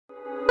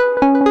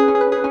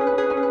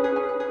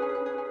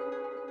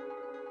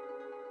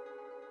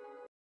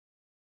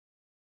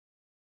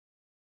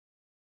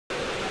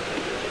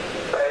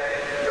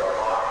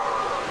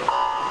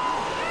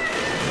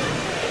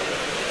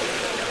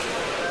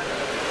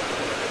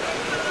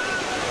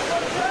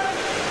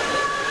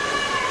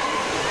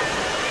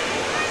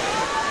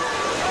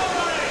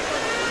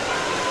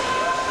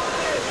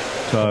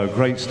So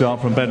great start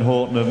from Ben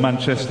Haughton of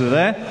Manchester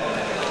there.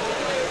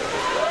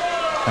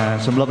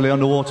 And some lovely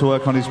underwater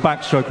work on his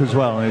backstroke as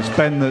well. And it's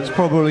Ben that's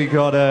probably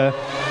got a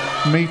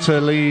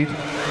metre lead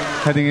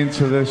heading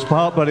into this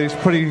part, but it's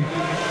pretty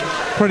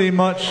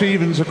much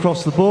evens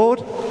across the board.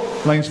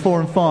 Lanes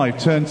 4 and 5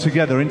 turn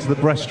together into the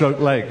breaststroke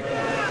leg.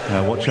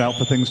 Watch out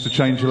for things to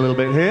change a little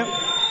bit here.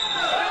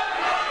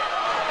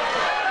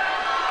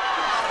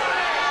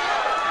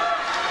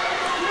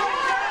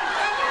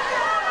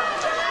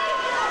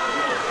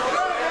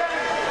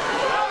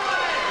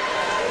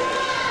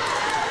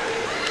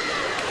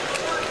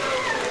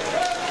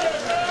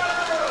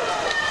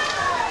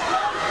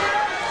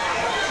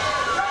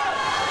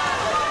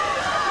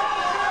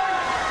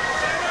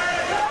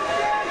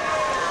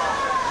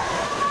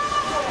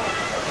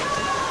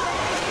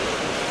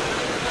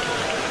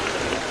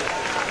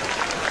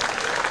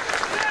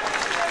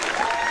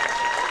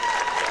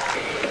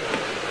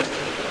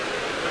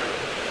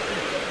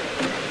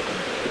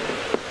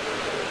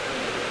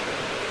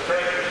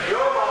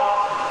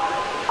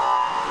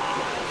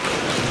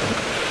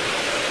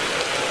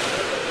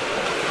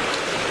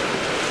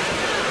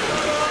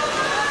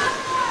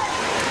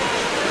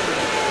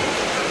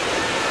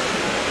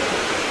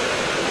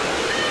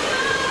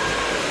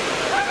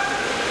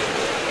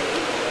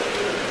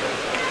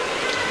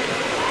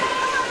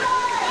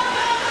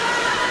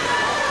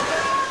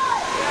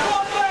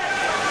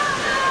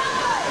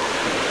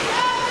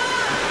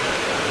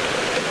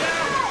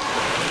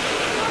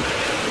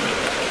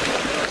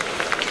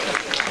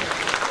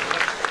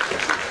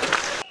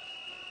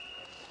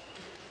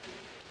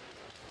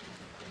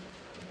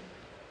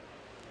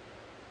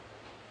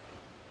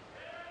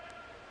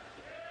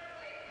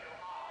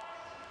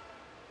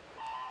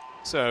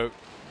 So,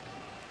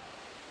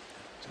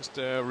 just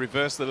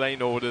reverse the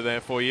lane order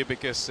there for you,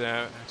 because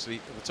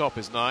actually the top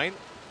is 9,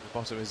 the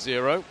bottom is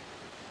 0.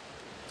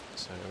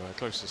 So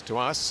closest to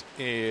us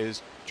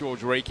is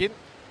George Rakin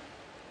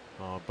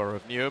of Borough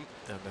of Newham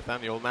and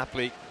Nathaniel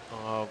Napley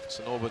of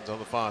St Albans on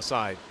the far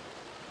side.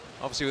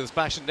 Obviously with the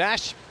splash and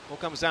dash, all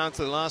comes down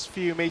to the last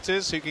few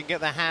metres, who can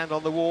get their hand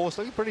on the wall. It's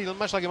looking pretty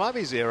much like it might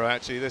be 0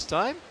 actually this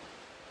time.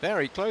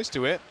 Very close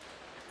to it.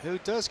 Who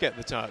does get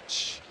the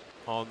touch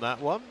on that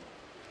one?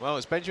 Well,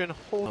 it's Benjamin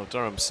Hall of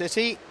Durham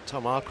City,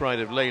 Tom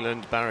Arkwright of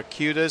Leyland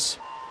Barracudas,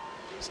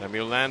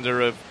 Samuel Lander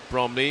of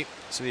Bromley,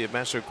 City of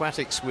Manchester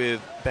Aquatics with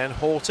Ben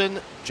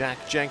Haughton,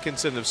 Jack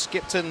Jenkinson of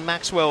Skipton,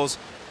 Maxwell's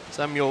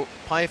Samuel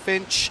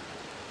Pyfinch,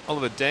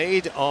 Oliver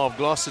Dade of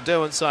Gloucester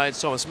Derwentide,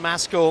 Thomas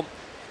Maskell,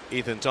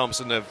 Ethan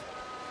Thompson of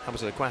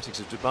Hamilton Aquatics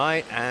of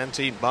Dubai, and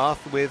Team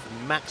Bath with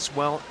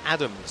Maxwell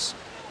Adams.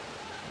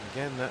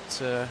 Again,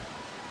 this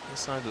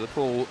side of the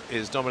pool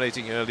is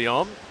dominating early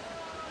on.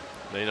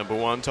 Lane number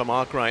 1, Tom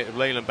Arkwright of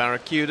Leyland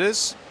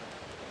Barracudas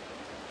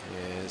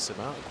is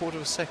about a quarter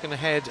of a second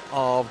ahead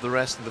of the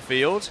rest of the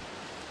field.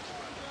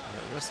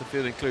 The rest of the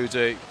field includes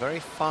a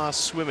very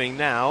fast swimming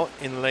now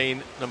in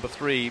lane number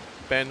 3,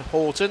 Ben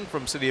Haughton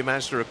from City of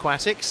Manchester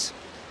Aquatics.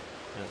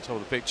 And at the top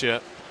of the picture,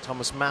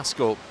 Thomas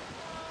Maskell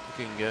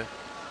looking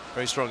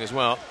very strong as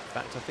well. In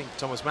fact, I think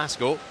Thomas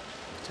Maskell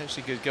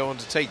potentially could go on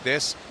to take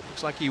this.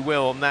 Looks like he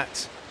will on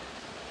that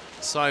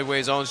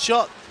sideways on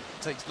shot.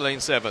 Takes lane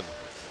 7.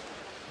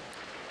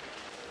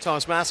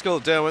 Thomas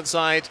Maskell, Derwent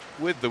side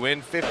with the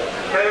win. 50.